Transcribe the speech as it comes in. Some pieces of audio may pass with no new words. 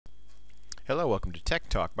Hello, welcome to Tech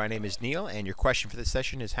Talk. My name is Neil, and your question for this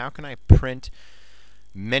session is how can I print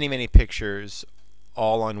many pictures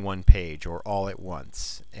all on one page or all at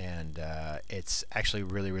once? And it's actually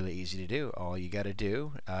really easy to do. All you got to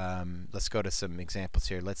do, let's go to some examples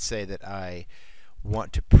here. Let's say that I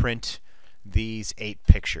want to print these 8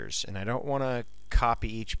 pictures, and I don't want to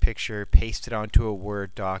copy each picture, paste it onto a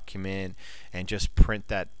Word document, and just print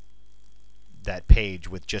that page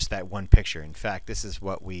with just that one picture. In fact, this is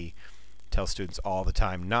what we tell students all the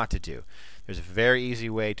time not to do. There's a very easy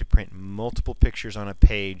way to print multiple pictures on a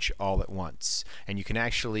page all at once, and you can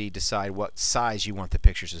actually decide what size you want the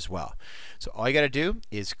pictures as well. So all you got to do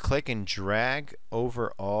is click and drag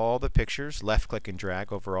over all the pictures, left click and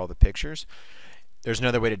drag over all the pictures. There's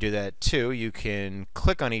another way to do that too. You can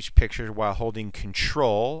click on each picture while holding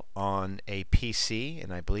Control on a PC,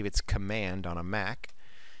 and I believe it's Command on a Mac,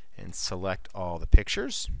 and select all the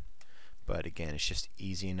pictures. But again, it's just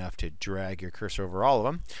easy enough to drag your cursor over all of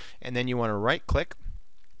them. And then you want to right click,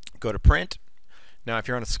 go to print. Now if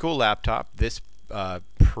you're on a school laptop, this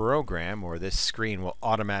program or this screen will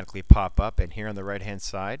automatically pop up, and here on the right hand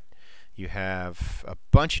side you have a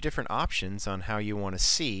bunch of different options on how you want to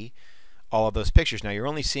see all of those pictures. Now you're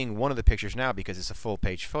only seeing one of the pictures now because it's a full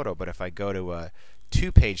page photo, but if I go to a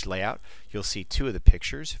 2-page layout, you'll see 2 of the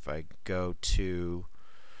pictures. If I go to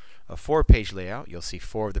a 4-page layout, you'll see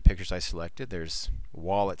 4 of the pictures I selected. There's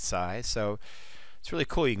wallet size, so it's really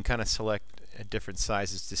cool. You can kind of select different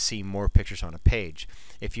sizes to see more pictures on a page.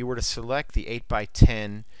 If you were to select the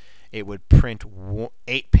 8x10, it would print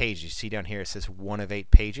 8 pages. You see down here it says 1 of 8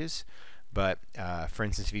 pages, but for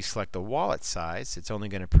instance, if you select the wallet size, it's only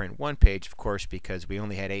going to print 1 page, of course, because we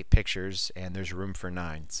only had 8 pictures and there's room for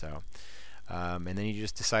 9. So and then you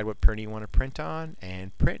just decide what printer you want to print on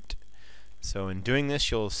and print. So in doing this,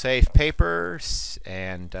 you'll save paper,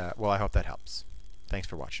 and well, I hope that helps. Thanks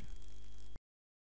for watching.